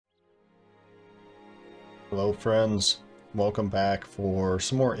Hello friends, welcome back for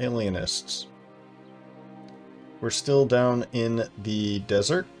some more Alienists. We're still down in the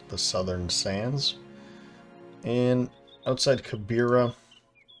desert, the southern sands, and outside Kabira.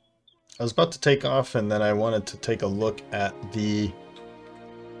 I was about to take off and then I wanted to take a look at we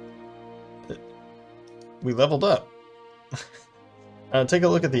leveled up. Take a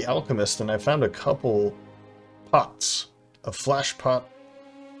look at the Alchemist, and I found a couple pots, a flash pot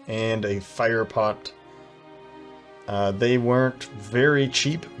and a fire pot. They weren't very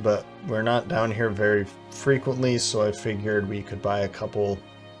cheap, but we're not down here very frequently, so I figured we could buy a couple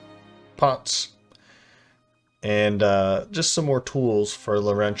pots and just some more tools for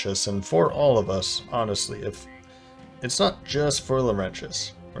Laurentius and for all of us, honestly. If it's not just for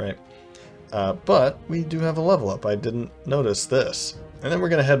Laurentius, right? But we do have a level up. I didn't notice this. And then we're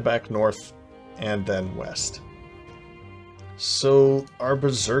going to head back north and then west. So our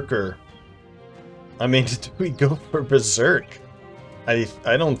Berserker, I mean, do we go for Berserk? I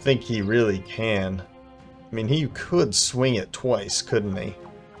don't think he really can. I mean, he could swing it twice, couldn't he?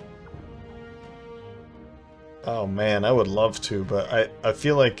 Oh man, I would love to, but I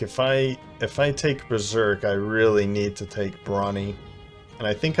feel like if I take Berserk, I really need to take Brawny. And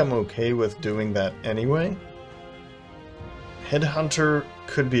I think I'm okay with doing that anyway. Headhunter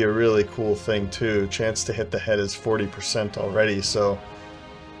could be a really cool thing too. Chance to hit the head is 40% already, so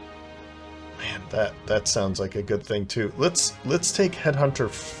man, that sounds like a good thing too. Let's take Headhunter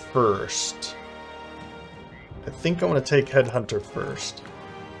first. I think I want to take Headhunter first.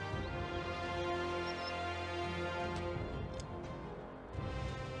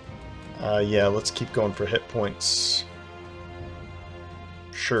 Yeah, let's keep going for hit points.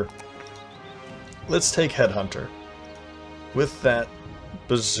 Sure. Let's take Headhunter. With that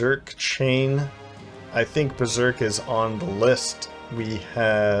Berserk chain, I think Berserk is on the list. We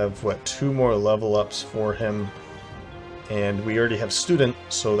have, what, 2 more level ups for him, and we already have Student,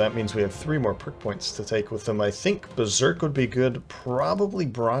 so that means we have 3 more perk points to take with him. I think Berserk would be good, probably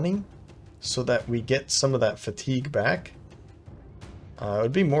Brawny, so that we get some of that fatigue back. It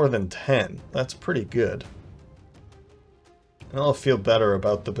would be more than 10. That's pretty good. And I'll feel better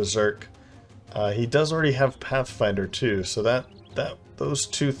about the Berserk. He does already have Pathfinder too, so those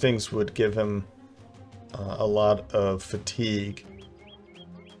 2 things would give him a lot of fatigue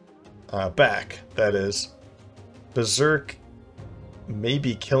back, that is. Berserk,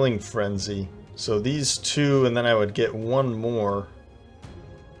 maybe Killing Frenzy. So these 2, and then I would get 1 more.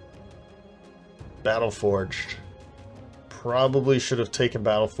 Battleforged. Probably should have taken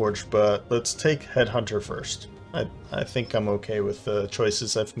Battleforged, but let's take Headhunter first. I think I'm okay with the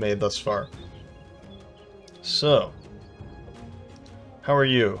choices I've made thus far. So, how are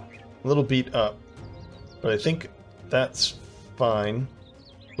you? A little beat up, but I think that's fine.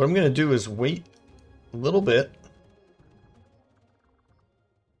 What I'm going to do is wait a little bit.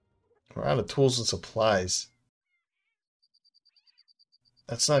 We're out of tools and supplies.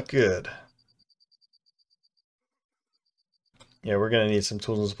 That's not good. Yeah, we're going to need some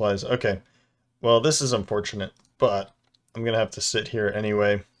tools and supplies. Okay. Well, this is unfortunate, but I'm going to have to sit here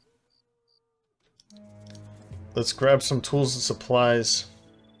anyway. Let's grab some tools and supplies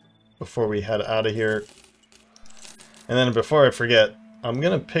before we head out of here. And then before I forget, I'm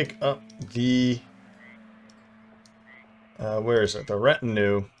going to pick up the... where is it? The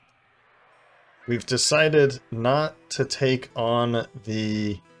retinue. We've decided not to take on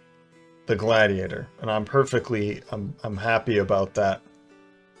the gladiator, and I'm happy about that.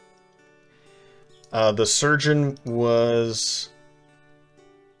 The surgeon was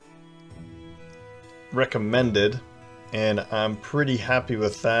recommended, and I'm pretty happy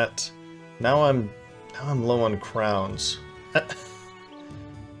with that. Now I'm low on crowns.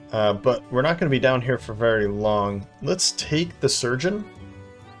 But we're not going to be down here for very long. Let's take the surgeon.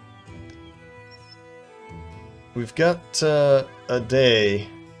 We've got a day.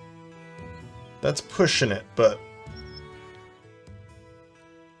 That's pushing it, but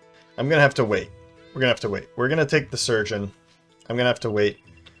I'm going to have to wait. We're going to have to wait. We're going to take the surgeon. I'm going to have to wait.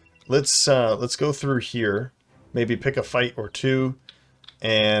 Let's go through here. Maybe pick a fight or 2.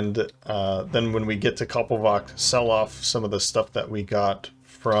 And then when we get to Koppelvok, sell off some of the stuff that we got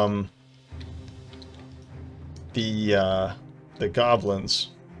from the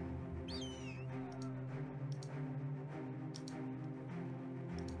Goblins.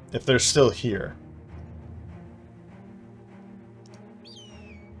 If they're still here.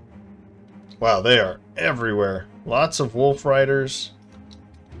 Wow, they are everywhere. Lots of wolf riders.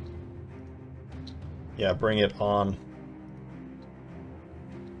 Yeah, bring it on.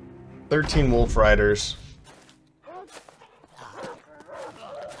 13 wolf riders.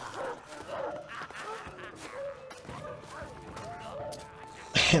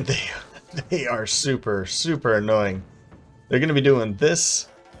 And they are super, super annoying. They're going to be doing this,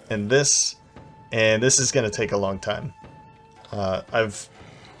 and this is going to take a long time. I've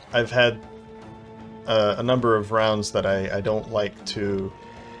had a number of rounds that I don't like to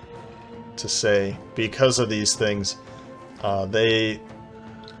say because of these things. I've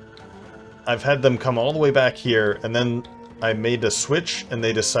had them come all the way back here, and then I made a switch, and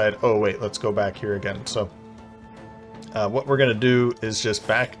they decide, oh wait, let's go back here again. So what we're going to do is just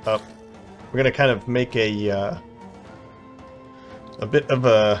back up. We're going to kind of make a bit of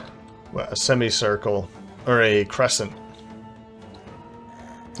a semicircle, or a crescent.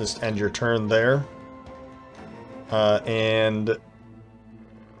 Just end your turn there. And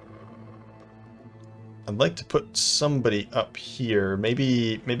I'd like to put somebody up here.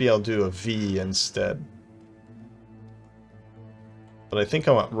 Maybe I'll do a V instead. But I think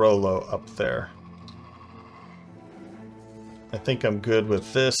I want Rolo up there. I think I'm good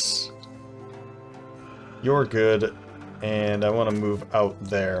with this. You're good. And I want to move out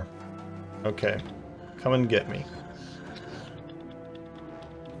there. Okay. Come and get me.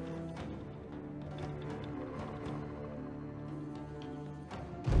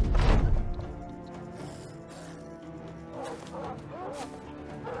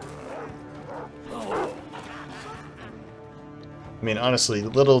 I mean, honestly,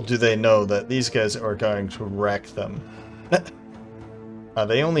 little do they know that these guys are going to wreck them.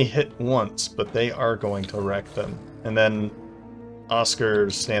 They only hit once, but they are going to wreck them. And then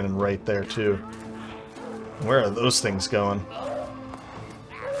Oscar's standing right there, too. Where are those things going?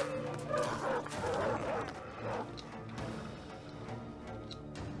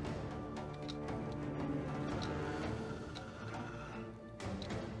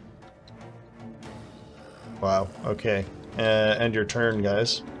 Wow, okay. End your turn,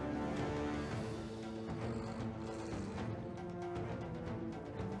 guys.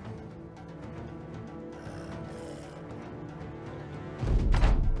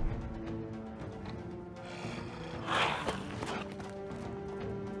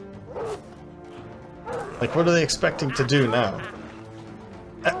 Like, what are they expecting to do now?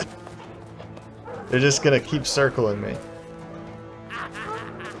 They're just gonna keep circling me.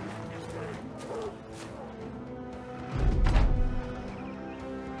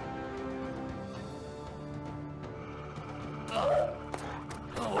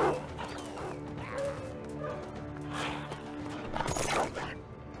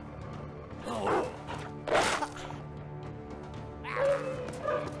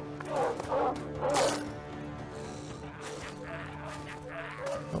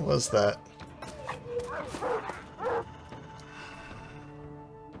 What was that?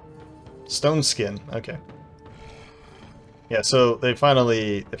 Stone skin. Okay. Yeah, so they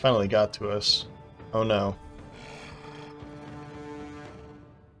finally got to us. Oh no.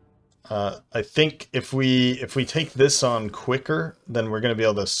 I think if we take this on quicker, then we're gonna be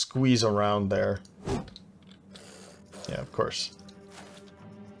able to squeeze around there. Yeah, of course.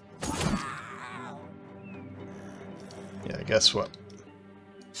 Yeah, guess what?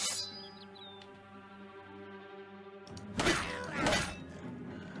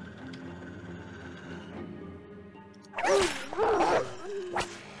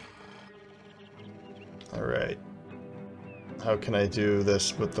 Alright. How can I do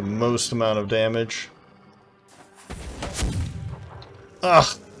this with the most amount of damage?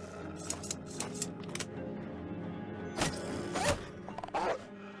 Ugh!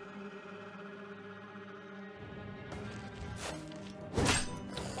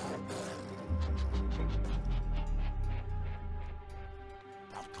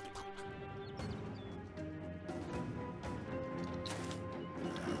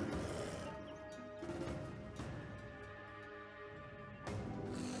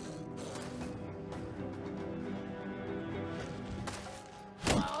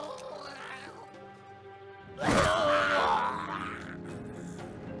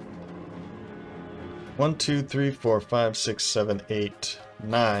 One, 2, 3, 4, 5, 6, 7, 8,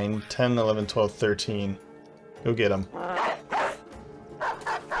 9, 10, 11, 12, 13. Go get him.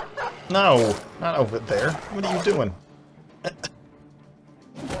 No! Not over there. What are you doing?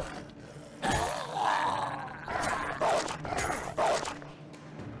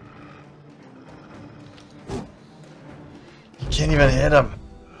 You can't even hit him.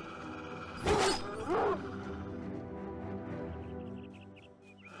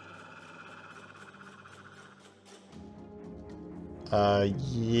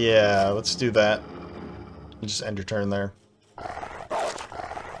 Yeah, let's do that. Just end your turn there.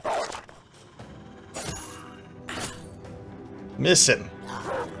 Missing.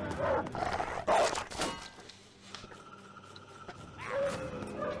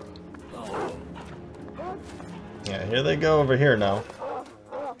 here they go over here now.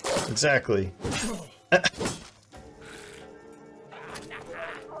 Exactly.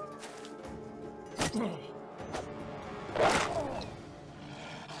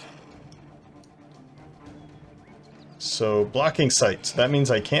 So, blocking sight. That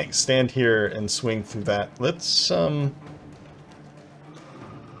means I can't stand here and swing through that. Let's, let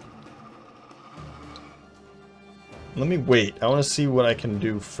me wait. I want to see what I can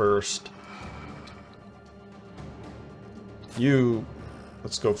do first.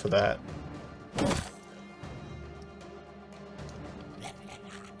 Let's go for that.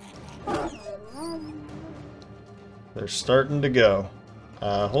 They're starting to go.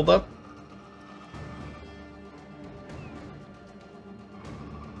 Hold up.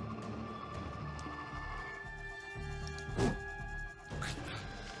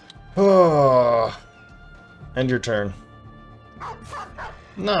 Oh, end your turn.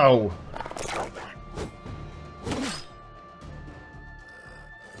 No.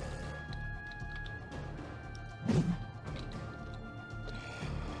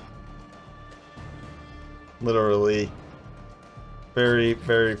 Literally. Very,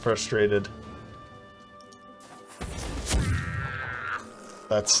 very frustrated.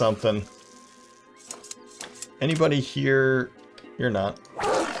 That's something. Anybody here? You're not.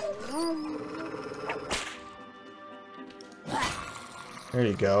 There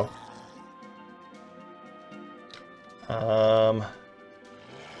you go. I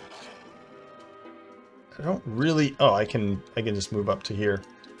don't really... Oh, I can just move up to here.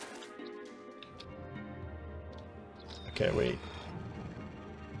 Okay, wait.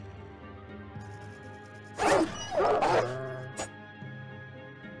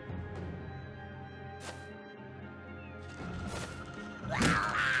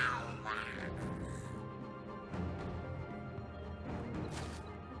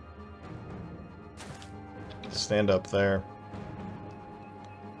 Stand up there.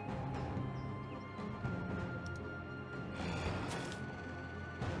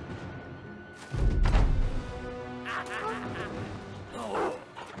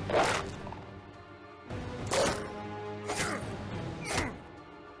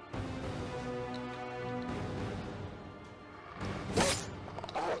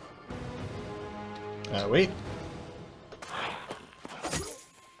 Wait.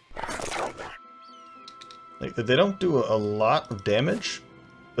 Like, they don't do a lot of damage,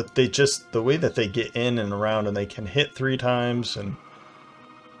 but they just, the way that they get in and around, and they can hit 3 times, and...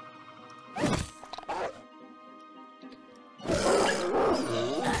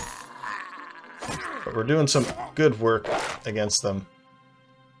 But we're doing some good work against them.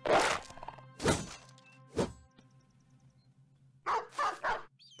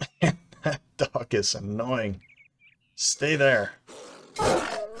 That dog is annoying. Stay there.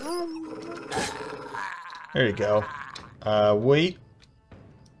 There you go. Wait.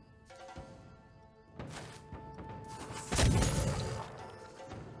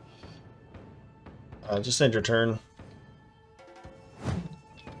 Just end your turn.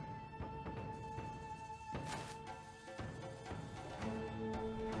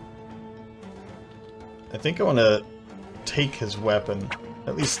 I think I want to take his weapon.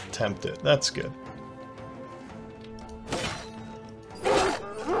 At least tempt it. That's good.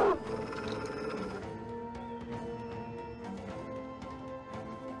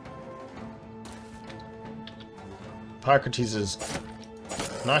 Hippocrates is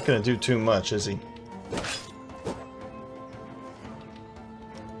not going to do too much, is he?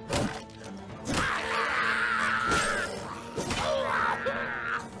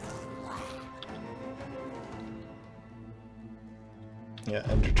 Yeah,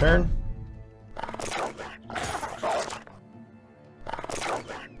 end your turn.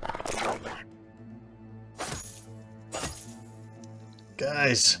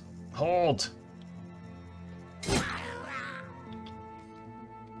 Guys, hold.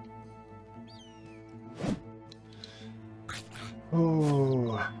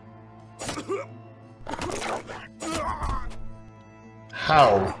 Ooh.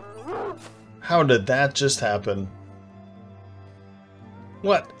 How? How did that just happen?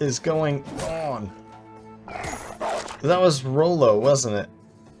 What is going on? That was Rollo, wasn't it?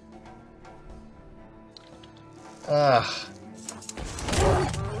 Ah.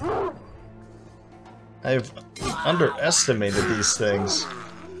 I've underestimated these things.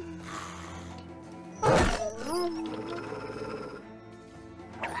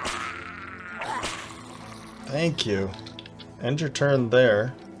 Thank you. End your turn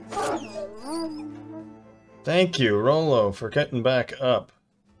there. Thank you, Rollo, for getting back up.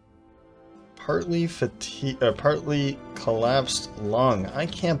 Partly partly collapsed lung. I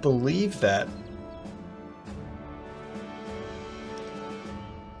can't believe that.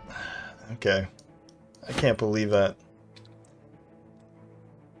 Okay. I can't believe that.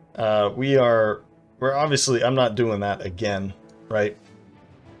 We're obviously, I'm not doing that again, right?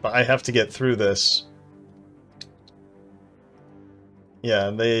 But I have to get through this.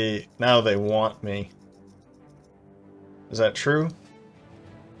 Yeah, now they want me. Is that true?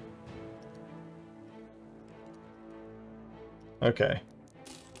 Okay.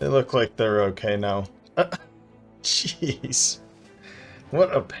 They look like they're okay now. Jeez.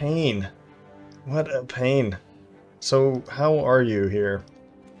 What a pain. What a pain. So, how are you here?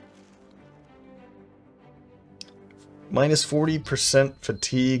 Minus 40%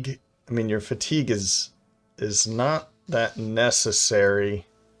 fatigue. I mean, your fatigue is not that necessary.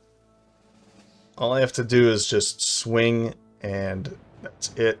 All I have to do is just swing, and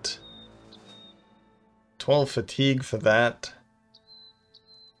that's it. 12 fatigue for that.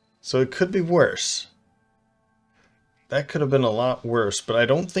 So it could be worse. That could have been a lot worse, but I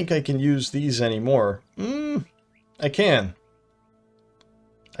don't think I can use these anymore. I can.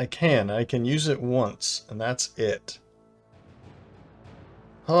 I can use it once, and that's it.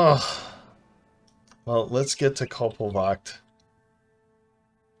 Oh. Well, let's get to Koppelwacht.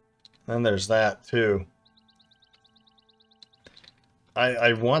 Then there's that, too.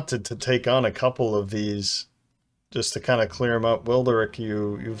 I wanted to take on a couple of these just to kind of clear them up. Wilderic,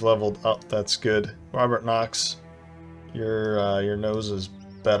 you've leveled up. That's good. Robert Knox, your nose is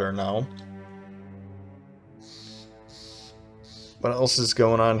better now. What else is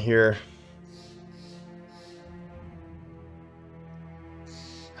going on here?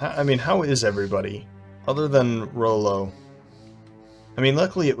 I mean, how is everybody? Other than Rollo. I mean,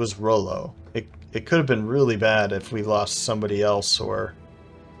 luckily it was Rollo. It could have been really bad if we lost somebody else, or...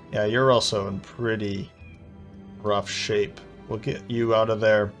 Yeah, you're also in pretty rough shape. We'll get you out of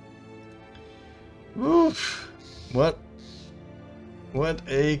there. Oof. What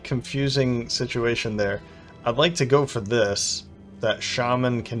a confusing situation there. I'd like to go for this. That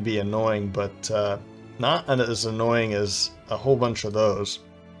shaman can be annoying, but not as annoying as a whole bunch of those.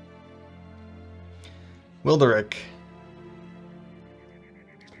 Wilderic.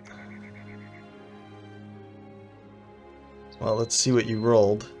 Well, let's see what you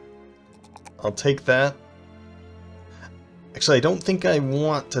rolled. I'll take that. Actually, I don't think I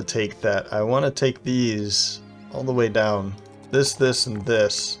want to take that. I want to take these all the way down. This, and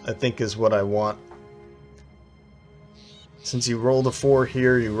this, I think is what I want. Since you rolled a 4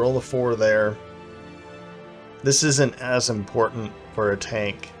 here, you roll a 4 there. This isn't as important for a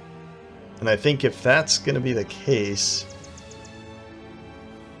tank. And I think if that's going to be the case,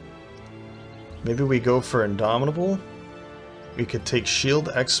 maybe we go for Indomitable. We could take Shield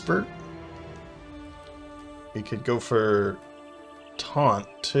Expert. We could go for Taunt,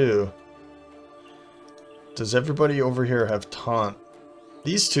 too. Does everybody over here have Taunt?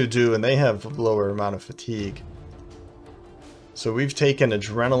 These two do, and they have a lower amount of fatigue. So we've taken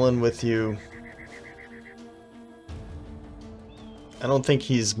Adrenaline with you. I don't think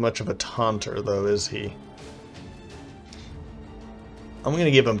he's much of a taunter, though, is he? I'm going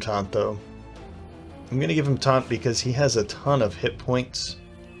to give him Taunt, though. I'm going to give him Taunt because he has a ton of hit points.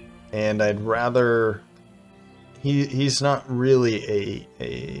 And I'd rather... He's not really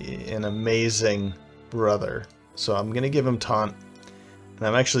an amazing brother. So I'm going to give him Taunt. And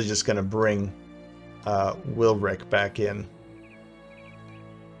I'm actually just going to bring Wilric back in.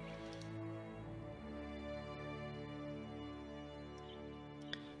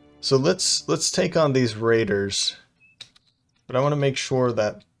 So let's take on these raiders. But I want to make sure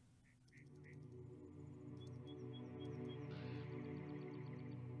that...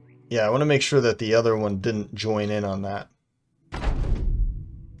 Yeah, I want to make sure that the other one didn't join in on that.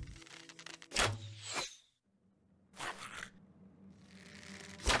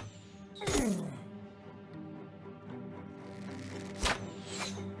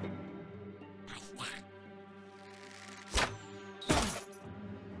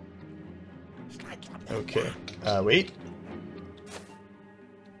 Okay, wait.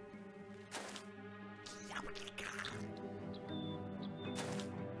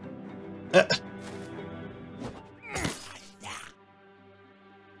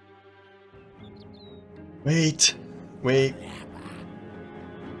 Wait.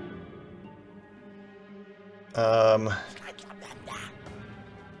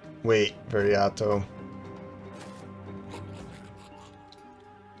 Wait, Variato.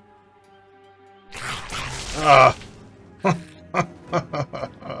 Ah.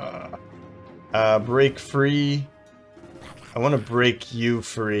 Break free. I want to break you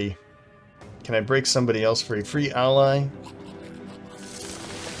free. Can I break somebody else free? Free ally?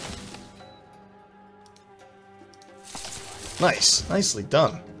 Nice. Nicely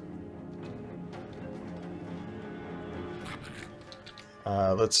done.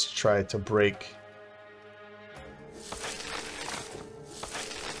 Let's try to break.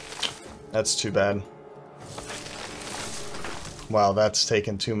 That's too bad. Wow, that's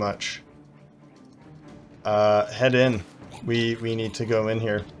taken too much. Head in. We need to go in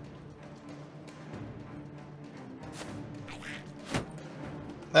here.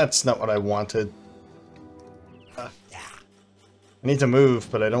 That's not what I wanted. I need to move,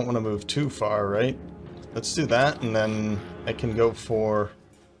 but I don't want to move too far, right? Let's do that, and then I can go for...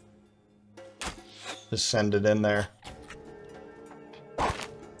 Just send it in there.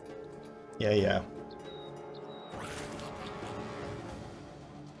 Yeah.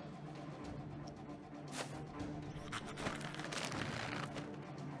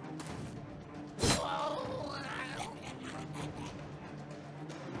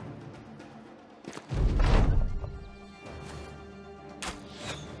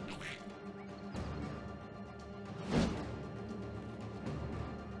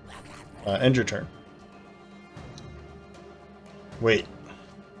 End your turn. Wait.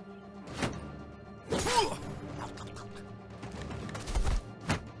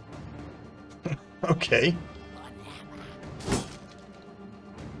 Okay.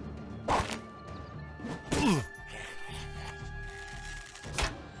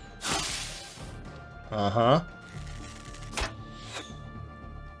 Uh-huh.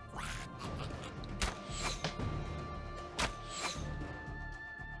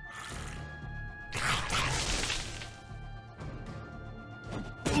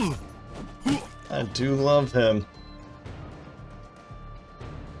 I do love him.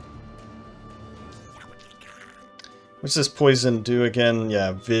 What's this poison do again?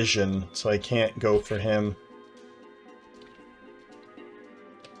 Yeah, vision. So I can't go for him.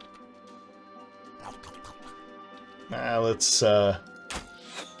 Let's, okay.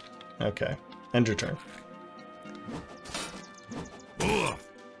 End your turn.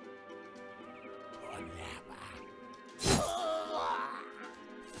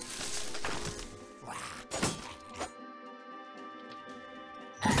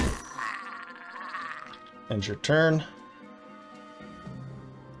 End your turn.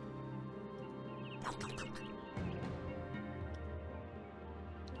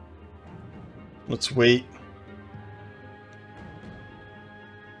 Let's wait.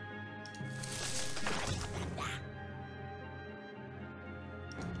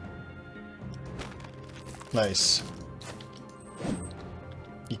 Nice.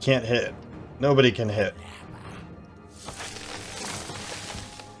 You can't hit. Nobody can hit.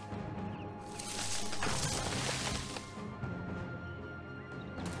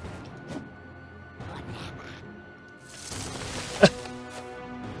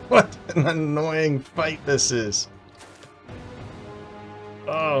 What an annoying fight this is.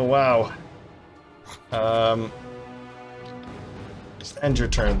 Oh, wow. Just end your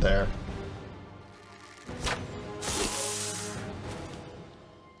turn there.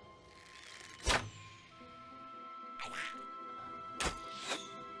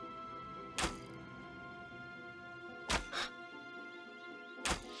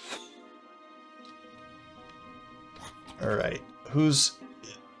 Alright, who's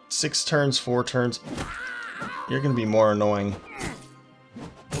 6 turns, 4 turns? You're gonna be more annoying.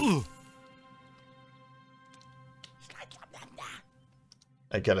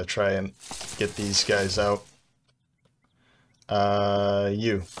 I gotta try and get these guys out.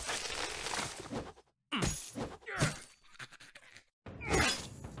 You.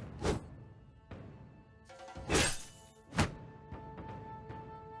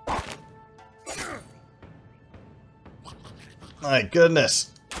 My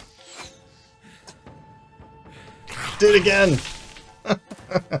goodness. Do it again.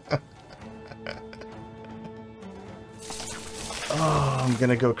 Oh, I'm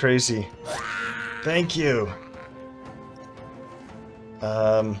gonna go crazy. Thank you.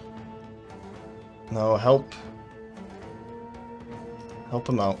 No, help. Help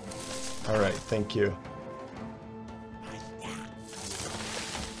him out. Alright, thank you.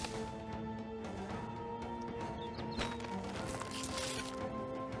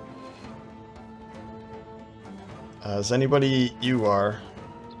 Is anybody... You are.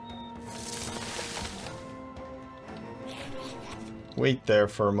 Wait there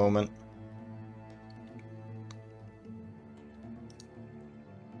for a moment.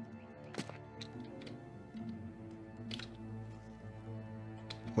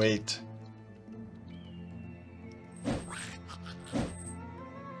 Wait.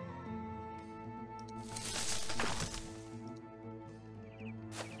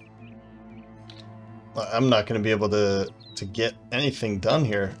 I'm not going to be able to get anything done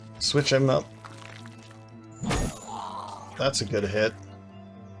here. Switch him up. That's a good hit.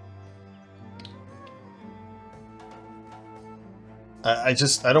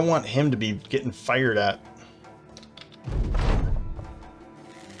 I don't want him to be getting fired at.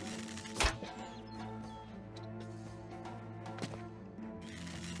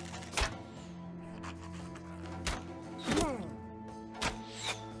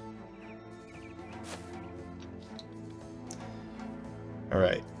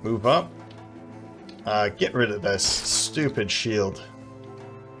 Alright, move up. Get rid of this stupid shield.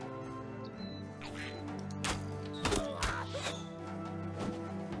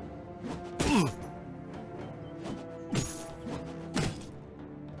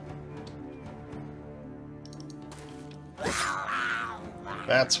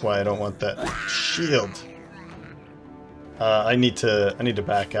 That's why I don't want that shield. I need to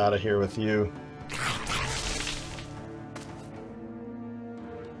back out of here with you.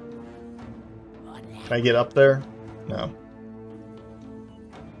 Can I get up there? No.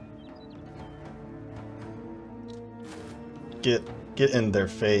 Get in their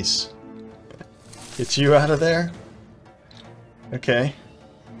face. Get you out of there? Okay.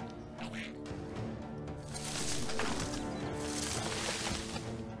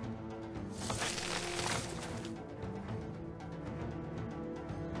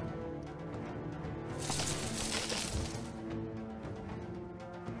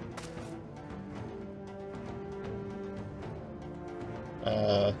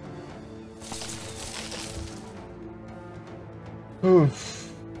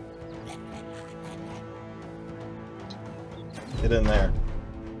 Oof. Get in there.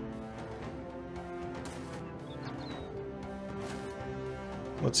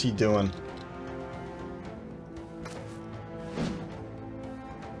 What's he doing?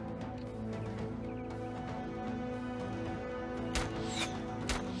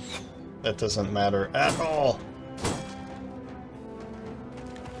 That doesn't matter at all.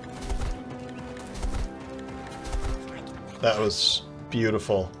 That was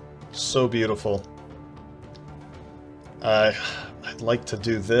beautiful. So beautiful. I'd like to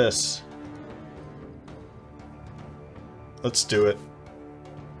do this. Let's do it.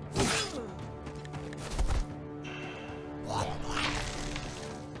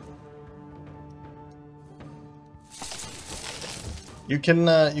 You can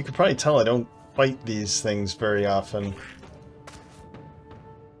probably tell I don't fight these things very often.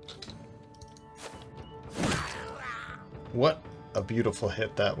 What a beautiful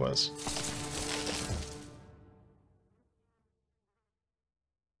hit that was.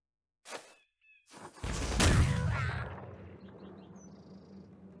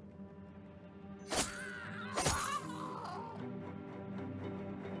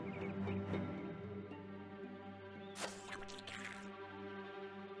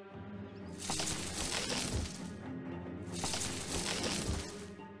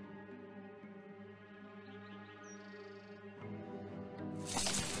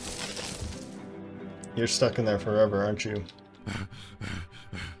 You're stuck in there forever, aren't you?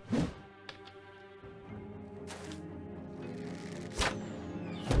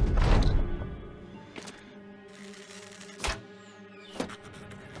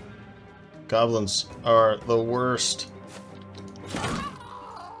 Goblins are the worst.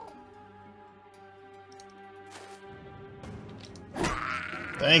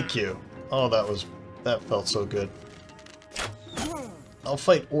 Thank you. Oh, that felt so good. I'll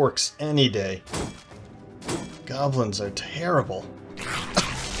fight orcs any day. Goblins are terrible.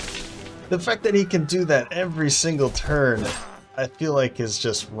 The fact that he can do that every single turn, I feel like is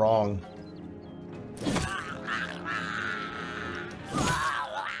just wrong.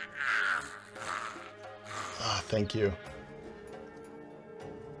 Ah, thank you.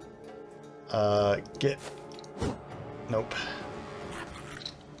 Nope.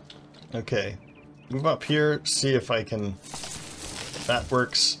 Okay. Move up here, see if I can... That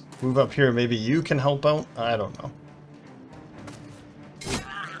works. Move up here, maybe you can help out? I don't know.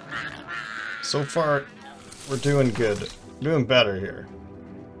 So far, we're doing good. Doing better here.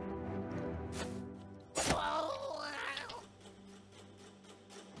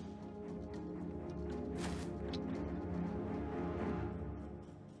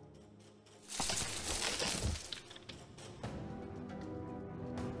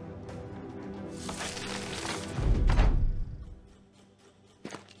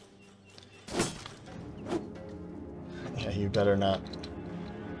 You better not.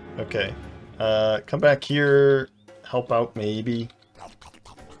 Okay. Come back here. Help out, maybe.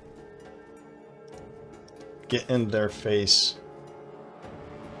 Get in their face.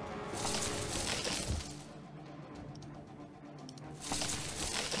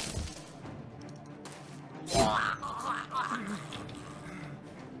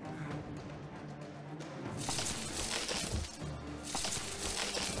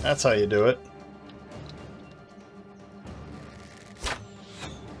 That's how you do it.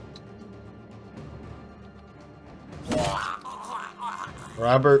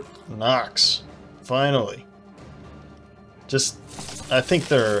 Robert Knox. Finally. Just, I think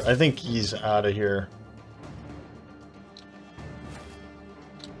he's out of here.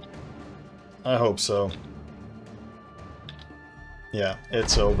 I hope so. Yeah,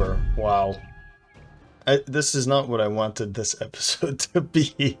 it's over. Wow. This is not what I wanted this episode to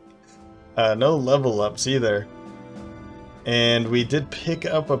be. No level ups either. And we did pick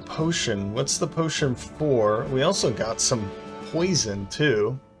up a potion. What's the potion for? We also got some poison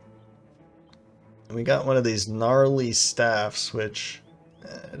too. And we got one of these gnarly staffs, which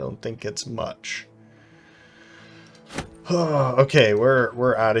I don't think it's much. Okay,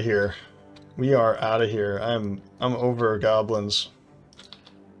 we're out of here. We are out of here. I'm over goblins.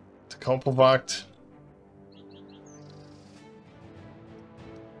 To Kopelvocht.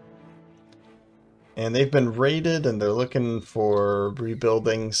 And they've been raided and they're looking for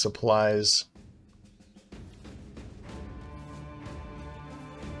rebuilding supplies.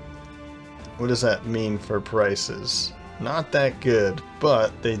 What does that mean for prices? Not that good,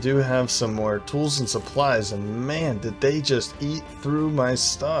 but they do have some more tools and supplies, and man, did they just eat through my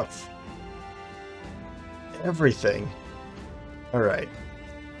stuff. Everything. Alright.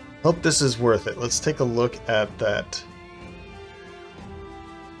 Hope this is worth it. Let's take a look at that.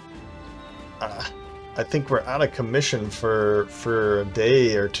 I think we're out of commission for a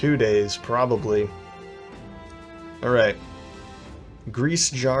day or 2 days, probably. Alright. Grease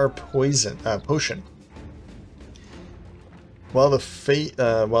jar potion. While the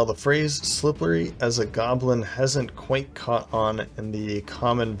phrase slippery as a goblin hasn't quite caught on in the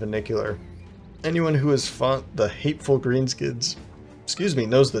common vernacular, anyone who has fought the hateful greenskins,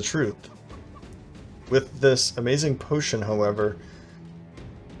 knows the truth. With this amazing potion, however,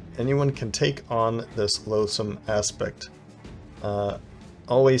 anyone can take on this loathsome aspect.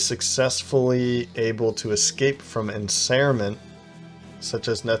 Always successfully able to escape from ensnarement, such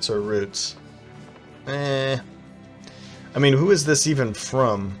as nets or roots. I mean, who is this even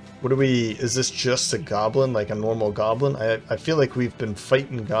from? Is this just a goblin, like a normal goblin? I feel like we've been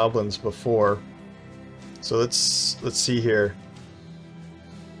fighting goblins before. So let's see here.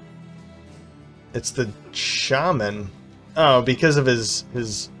 It's the shaman. Oh, because of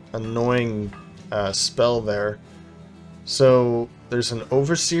his annoying spell there. So there's an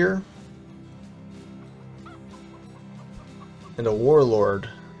overseer and a warlord,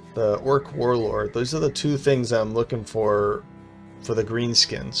 the orc warlord. Those are the two things I'm looking for the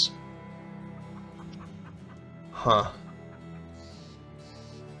greenskins. Huh.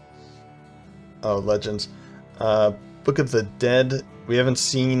 Oh, legends. Book of the Dead. We haven't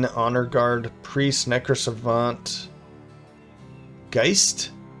seen Honor Guard, Priest, Necrosavant,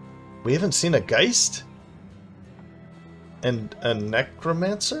 Geist? We haven't seen a Geist? And a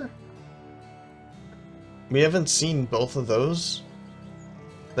Necromancer? We haven't seen both of those?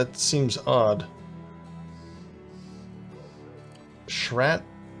 That seems odd. Shrat,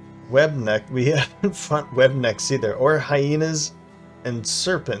 Webneck. We haven't fought Webnecks either. Or hyenas and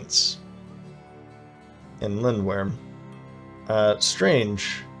serpents. And Lindworm.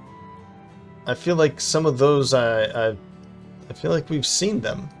 Strange. I feel like some of those I feel like we've seen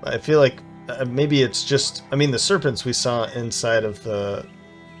them. I feel like maybe it's just... I mean, the serpents we saw inside of the...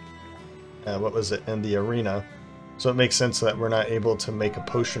 what was it? In the arena. So it makes sense that we're not able to make a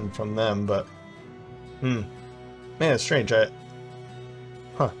potion from them, but... Man, it's strange.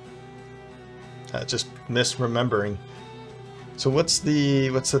 Just misremembering. So what's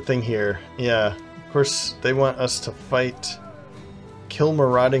the thing here? Yeah, of course they want us to fight... kill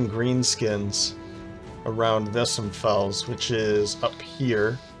marauding greenskins around Vessenfels, which is up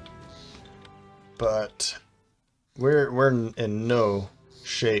here. But we're in no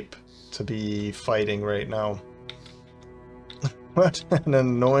shape to be fighting right now. What an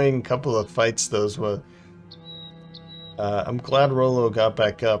annoying couple of fights those were. I'm glad Rollo got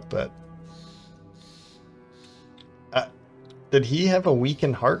back up, but... did he have a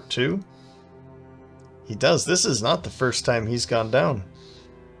weakened heart too? He does. This is not the first time he's gone down.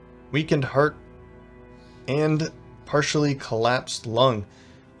 Weakened heart and partially collapsed lung.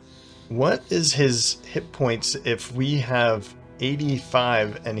 What is his hit points if we have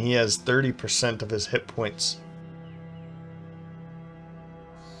 85 and he has 30% of his hit points?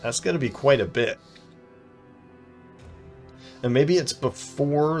 That's going to be quite a bit. And maybe it's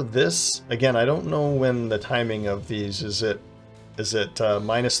before this. Again, I don't know when the timing of these is. Is it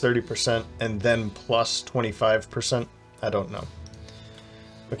minus 30% and then plus 25%? I don't know.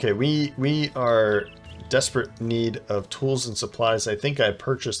 Okay, we are desperate need of tools and supplies. I think I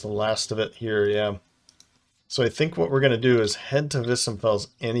purchased the last of it here, yeah. So I think what we're going to do is head to Wissenfels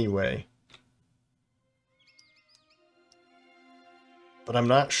anyway. But I'm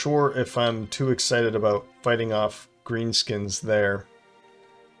not sure if I'm too excited about fighting off greenskins there.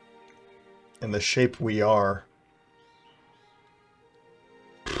 In the shape we are.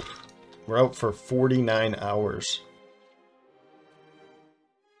 We're out for 49 hours.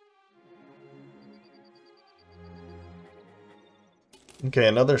 Okay,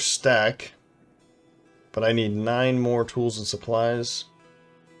 another stack. But I need 9 more tools and supplies.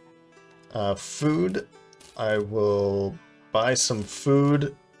 Food. I will buy some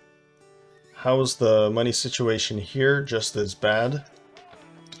food. How's the money situation here? Just as bad.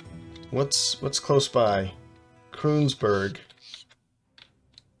 What's close by? Kroonsberg.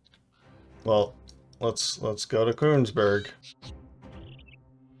 Well, let's go to Kroonsberg.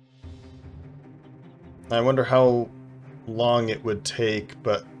 I wonder how long it would take,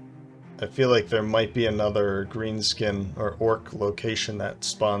 but I feel like there might be another greenskin or orc location that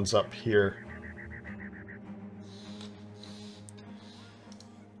spawns up here.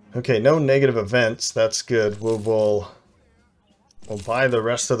 Okay, no negative events. That's good. We'll buy the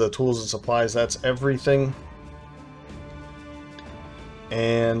rest of the tools and supplies. That's everything.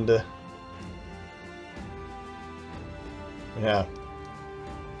 And yeah.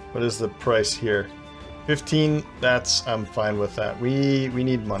 What is the price here? 15. I'm fine with that. We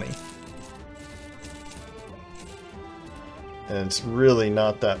need money. And it's really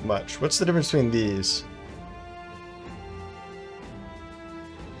not that much. What's the difference between these?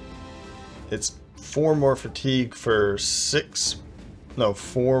 It's 4 more fatigue for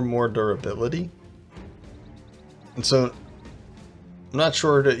 4 more durability. And so, I'm not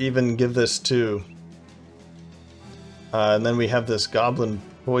sure to even give this to. And then we have this goblin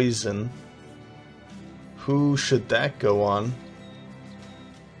poison. Who should that go on?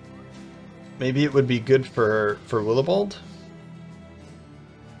 Maybe it would be good for Willibald?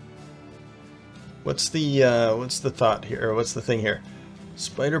 What's the thought here? What's the thing here?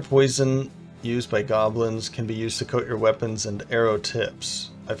 Spider poison used by goblins can be used to coat your weapons and arrow tips.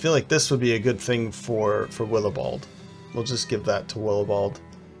 I feel like this would be a good thing for Willibald. We'll just give that to Willibald.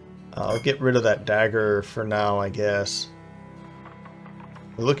 I'll get rid of that dagger for now, I guess.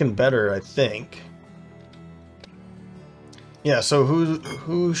 We're looking better, I think. Yeah, so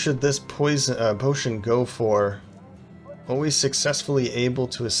who should this potion go for? Always successfully able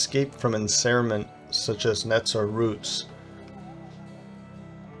to escape from ensnarement, such as nets or roots.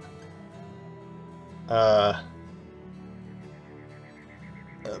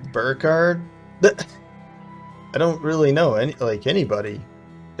 Burkhardt? I don't really know anybody.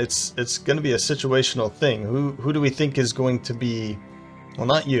 It's going to be a situational thing. Who do we think is going to be? Well,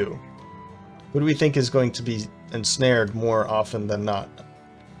 not you. Who do we think is going to be ensnared more often than not?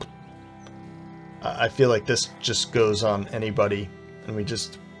 I feel like this just goes on anybody, and we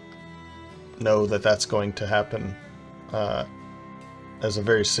just know that that's going to happen as a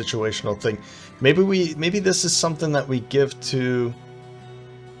very situational thing. Maybe this is something that we give to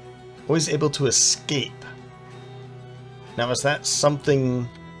always able to escape. Now, is that something?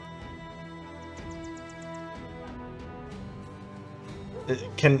 It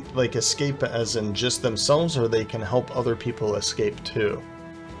can escape as in just themselves, or they can help other people escape too.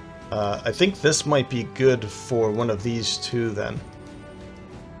 I think this might be good for one of these two then.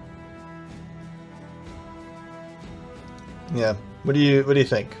 Yeah. What do you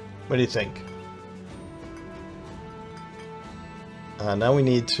think? What do you think? Now we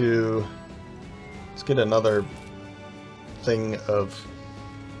need to let's get another thing of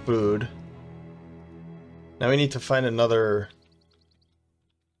food. Now we need to find another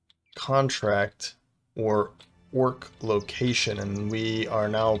contract or orc location, and we are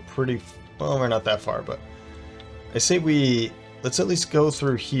now pretty well, we're not that far, but I say let's at least go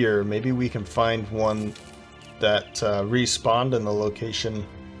through here. Maybe we can find one that respawned in the location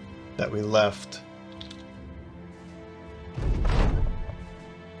that we left.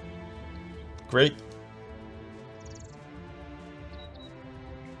 Great.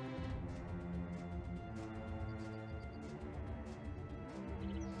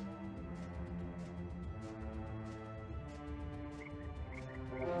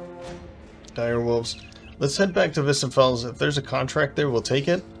 Dire Wolves. Let's head back to Wissenfels. If there's a contract there, we'll take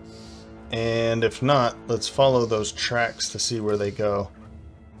it. And if not, let's follow those tracks to see where they go.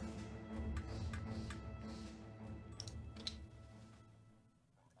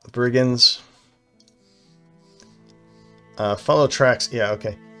 The brigands. Follow tracks. Yeah,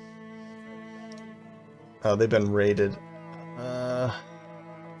 okay. Oh, they've been raided.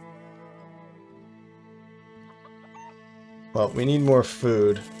 Well, we need more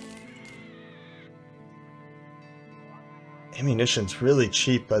food. Ammunition's really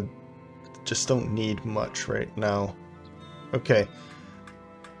cheap, but just don't need much right now. Okay.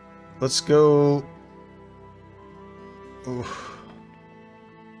 Let's go... Oof.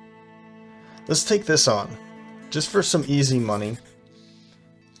 Let's take this on. Just for some easy money.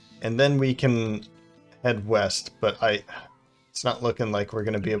 And then we can head west, but it's not looking like we're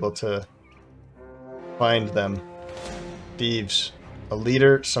going to be able to find them. Thieves. A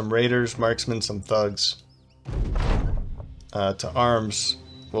leader, some raiders, marksmen, some thugs. To arms.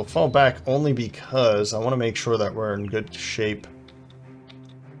 We'll fall back only because I want to make sure that we're in good shape.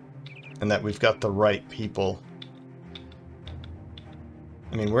 And that we've got the right people.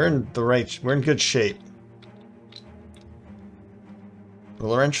 I mean, we're in good shape.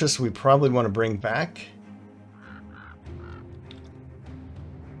 Laurentius we probably want to bring back.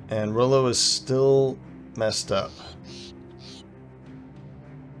 And Rollo is still messed up.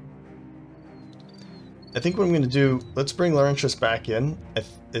 I think what I'm going to do, let's bring Laurentius back in.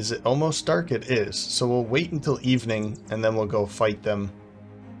 Is it almost dark? It is. So we'll wait until evening and then we'll go fight them.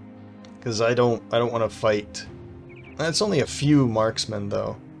 Because I don't want to fight. That's only a few marksmen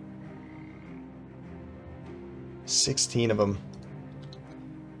though. 16 of them.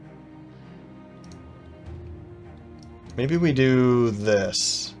 Maybe we do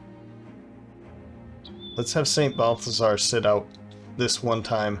this. Let's have St. Balthazar sit out this one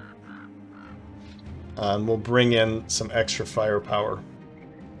time. And we'll bring in some extra firepower.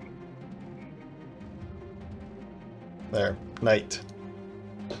 There. Night.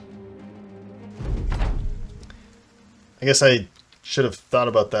 I guess I should have thought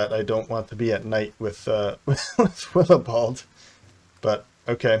about that. I don't want to be at night with Willibald. But,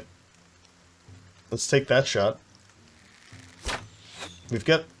 okay. Let's take that shot. We've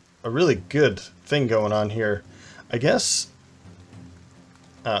got a really good thing going on here. I guess...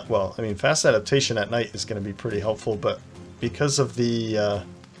 well, I mean, fast adaptation at night is going to be pretty helpful, but because of the...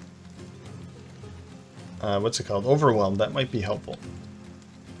 what's it called? Overwhelm, that might be helpful.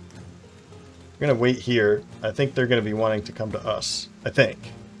 We're going to wait here. I think they're going to be wanting to come to us. I think.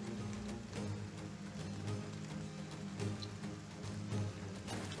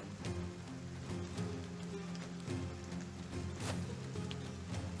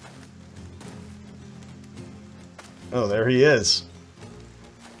 Oh, there he is.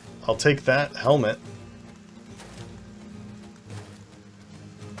 I'll take that helmet.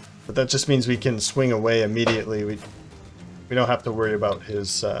 But that just means we can swing away immediately. We don't have to worry about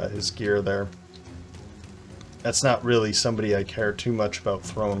his gear there. That's not really somebody I care too much about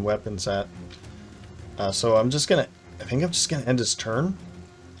throwing weapons at. So I'm just gonna... I think I'm just gonna end his turn.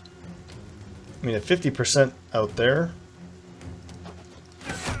 I mean, at 50% out there,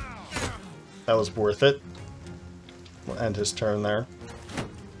 that was worth it. We'll end his turn there.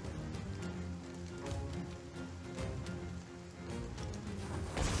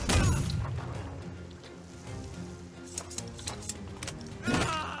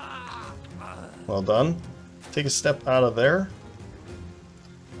 Well done. Take a step out of there.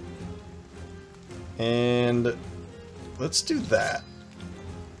 And let's do that.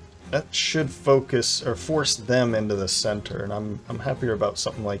 That should focus or force them into the center, and I'm happier about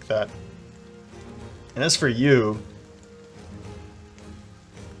something like that. And as for you,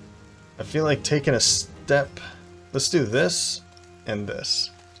 I feel like taking a step. Let's do this and this.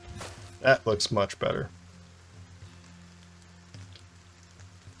 That looks much better.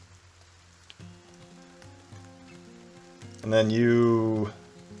 And then you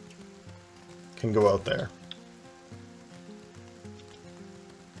can go out there.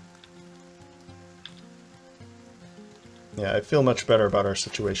 Yeah, I feel much better about our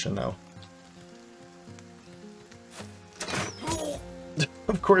situation now.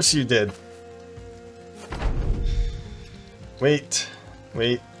 Of course you did. Wait.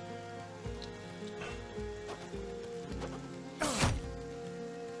 Wait.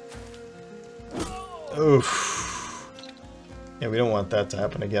 Oof. Yeah, we don't want that to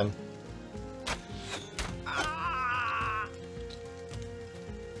happen again.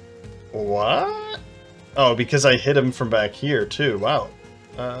 What? Oh, because I hit him from back here, too. Wow.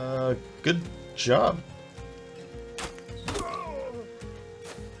 Good job.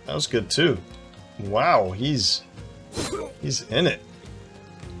 That was good, too. Wow, he's in it.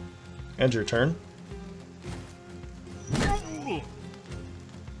 End your turn.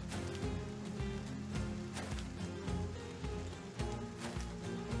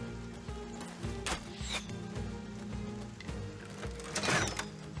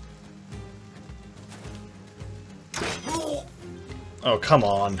 Oh, come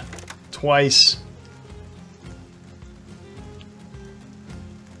on. Twice.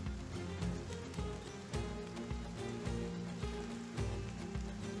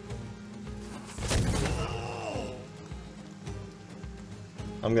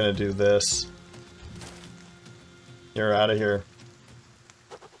 I'm gonna do this. You're out of here.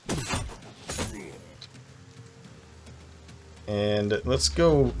 And let's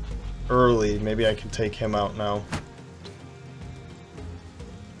go early. Maybe I can take him out now.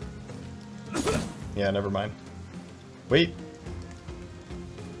 Yeah, never mind. Wait.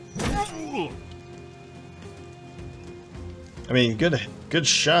 I mean, good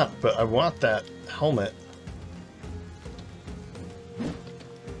shot, but I want that helmet.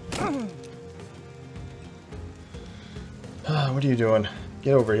 What are you doing?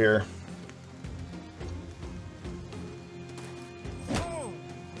 Get over here.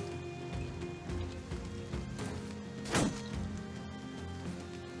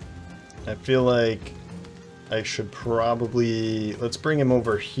 I feel like I should probably... Let's bring him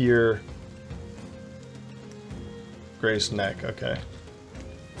over here. Gray's neck, okay.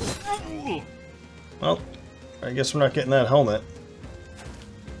 Well, I guess we're not getting that helmet.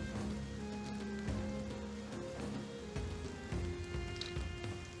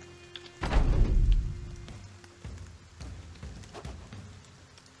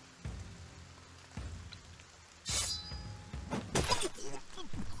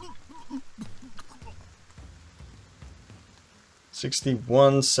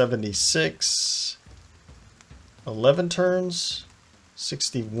 $61, 76, 11 turns,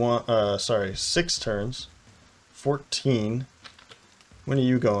 61, sorry, 6 turns, 14. When are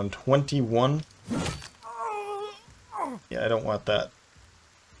you going? 21? Yeah, I don't want that.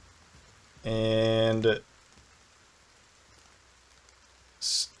 And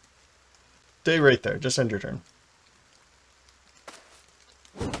stay right there, just end your turn.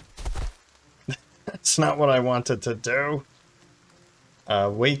 That's not what I wanted to do.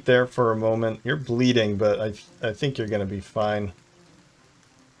 Wait there for a moment. You're bleeding, but I think you're going to be fine.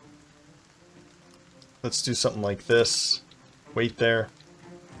 Let's do something like this. Wait there.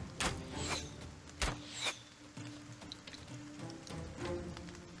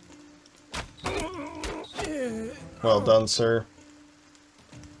 Well done, sir.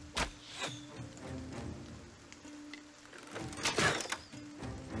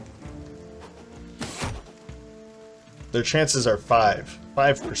 Their chances are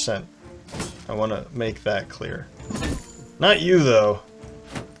 5%. I want to make that clear. Not you, though.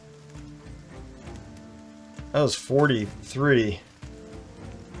 That was 43.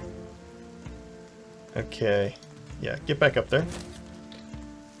 Okay. Yeah, get back up there.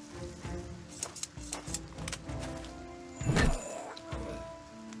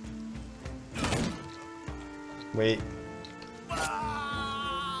 Wait.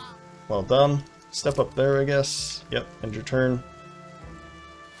 Well done. Step up there, I guess. Yep, end your turn.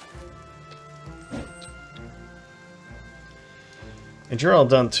 And you're all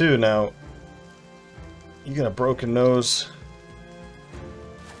done too now. You got a broken nose.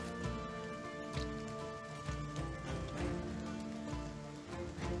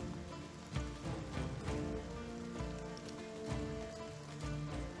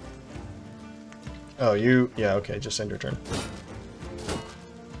 Oh, you... Yeah, okay, just end your turn.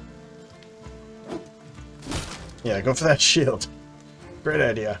 Yeah, go for that shield. Great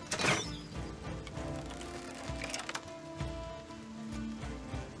idea.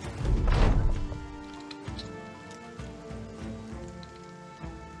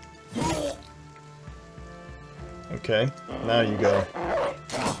 Okay, now you go.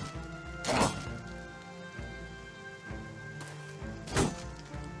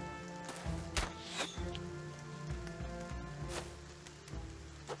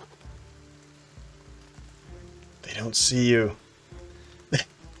 They don't see you.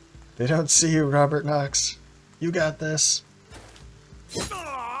 They don't see you, Robert Knox. You got this.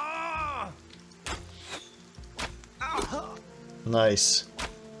 Nice.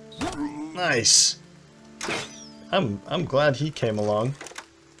 Nice. I'm glad he came along.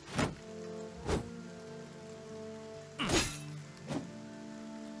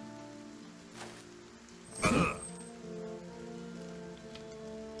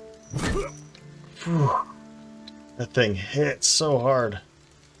 Whew. That thing hit so hard.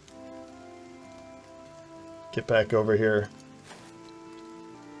 Get back over here.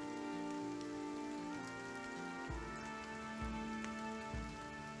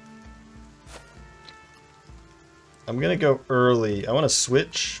 I'm gonna go early. I want to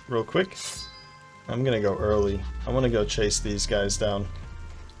switch real quick. I'm gonna go early. I want to go chase these guys down.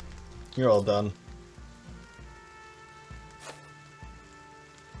 You're all done.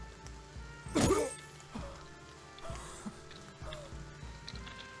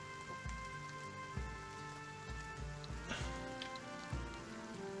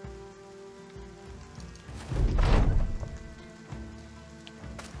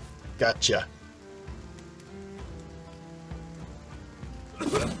 Gotcha.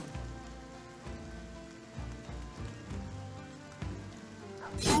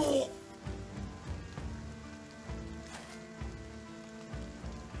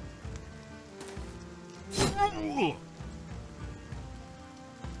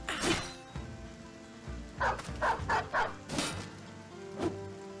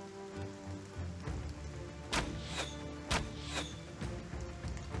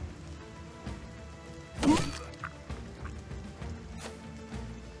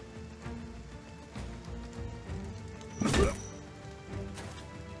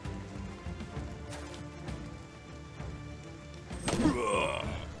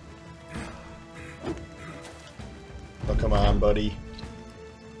 Oh, come on, buddy.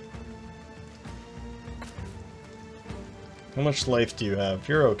 How much life do you have?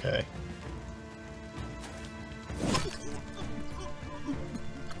 You're okay.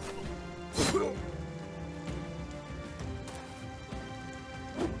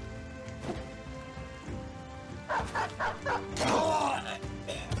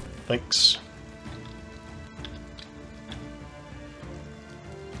 Thanks.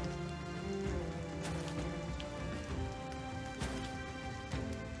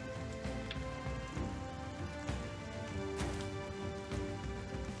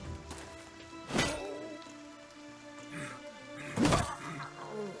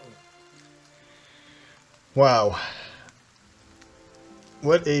 Wow.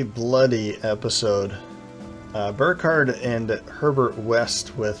 What a bloody episode. Burkhard and Herbert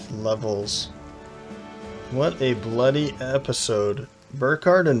West with levels. What a bloody episode.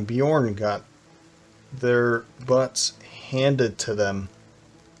 Burkhard and Bjorn got their butts handed to them.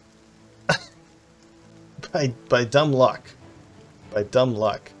 by dumb luck. By dumb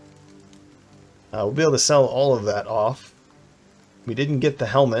luck. We'll be able to sell all of that off. We didn't get the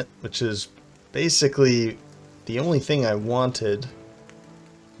helmet, which is basically the only thing I wanted.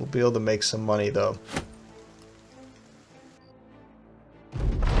 We'll be able to make some money though.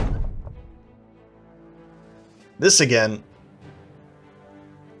 This again,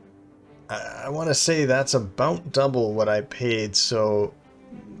 I want to say that's about double what I paid, so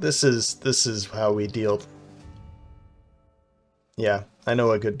this is how we deal. Yeah, I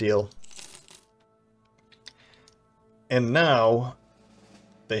know a good deal. And now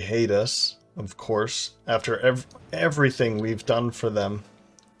they hate us, of course, after everything we've done for them.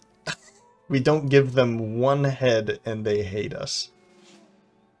 We don't give them one head and they hate us.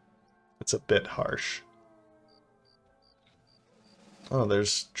 It's a bit harsh. Oh,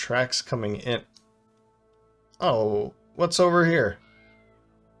 there's tracks coming in. Oh, what's over here?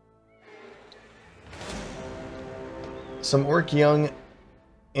 Some orc young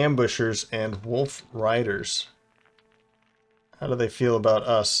ambushers and wolf riders. How do they feel about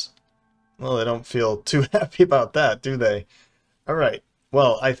us? Well, they don't feel too happy about that, do they? All right.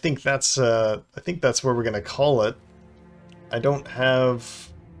 Well, I think that's where we're gonna call it. I don't have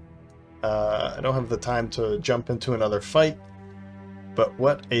the time to jump into another fight. But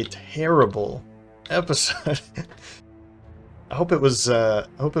what a terrible episode. I hope it was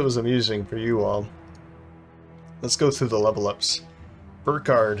amusing for you all. Let's go through the level ups.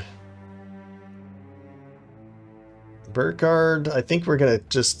 Burkhard, I think we're gonna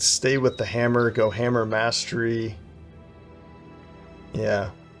just stay with the hammer, go hammer mastery. Yeah.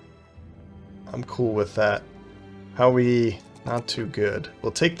 I'm cool with that. How we not too good.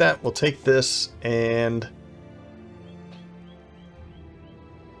 We'll take that, we'll take this, and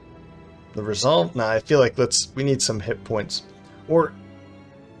the resolve? Nah, I feel like we need some hit points. Or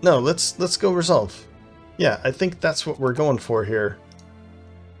no, let's go resolve. Yeah, I think that's what we're going for here.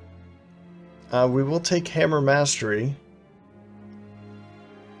 We will take hammer mastery.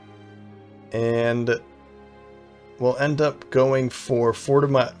 And we'll end up going for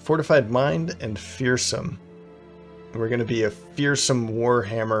fortified mind and fearsome. We're going to be a fearsome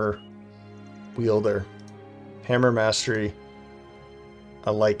warhammer wielder. Hammer mastery.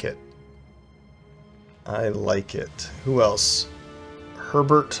 I like it. I like it. Who else?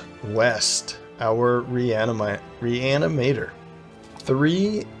 Herbert West, our reanimator.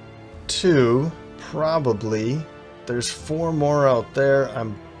 3, 2, probably. There's 4 more out there.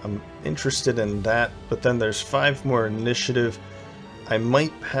 I'm interested in that, but then there's 5 more initiative. I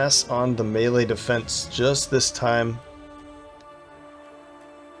might pass on the melee defense just this time.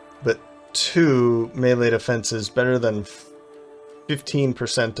 But 2 melee defense is better than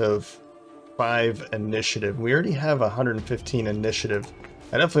 15% of 5 initiative. We already have 115 initiative.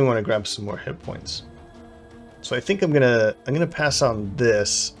 I definitely want to grab some more hit points. So I think I'm gonna pass on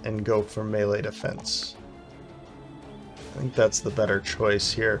this and go for melee defense. I think that's the better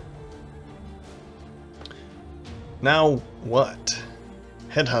choice here. Now what?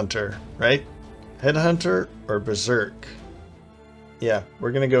 Headhunter, right? Headhunter or Berserk? Yeah,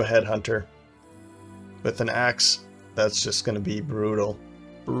 we're gonna go Headhunter. With an axe, that's just gonna be brutal.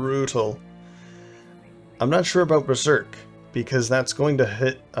 Brutal. I'm not sure about Berserk, because that's going to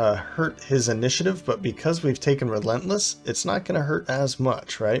hurt his initiative, but because we've taken Relentless, it's not gonna hurt as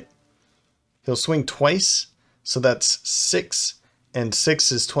much, right? He'll swing twice, so that's 6, and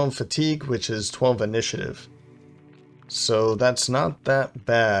 6 is 12 fatigue, which is 12 initiative. So that's not that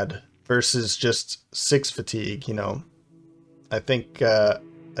bad versus just 6 fatigue, you know. I think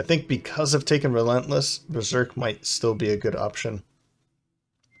because of taking Relentless, Berserk might still be a good option.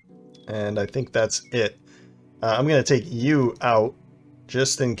 And I think that's it. I'm going to take you out,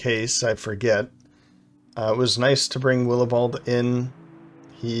 just in case I forget. It was nice to bring Willibald in.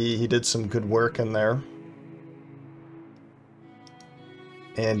 He did some good work in there.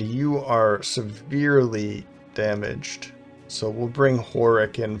 And you are severely damaged. So we'll bring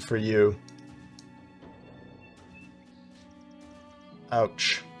Horik in for you.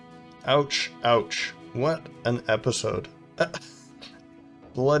 Ouch. Ouch, ouch. What an episode.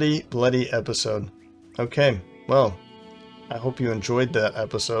 Bloody, bloody episode. Okay, well, I hope you enjoyed that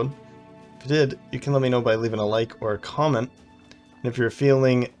episode. If you did, you can let me know by leaving a like or a comment. And if you're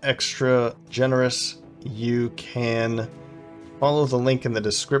feeling extra generous, you can follow the link in the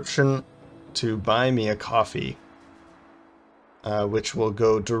description to buy me a coffee, which will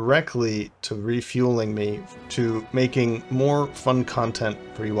go directly to refueling me to making more fun content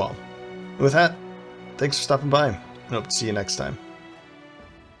for you all. And with that, thanks for stopping by, and hope to see you next time.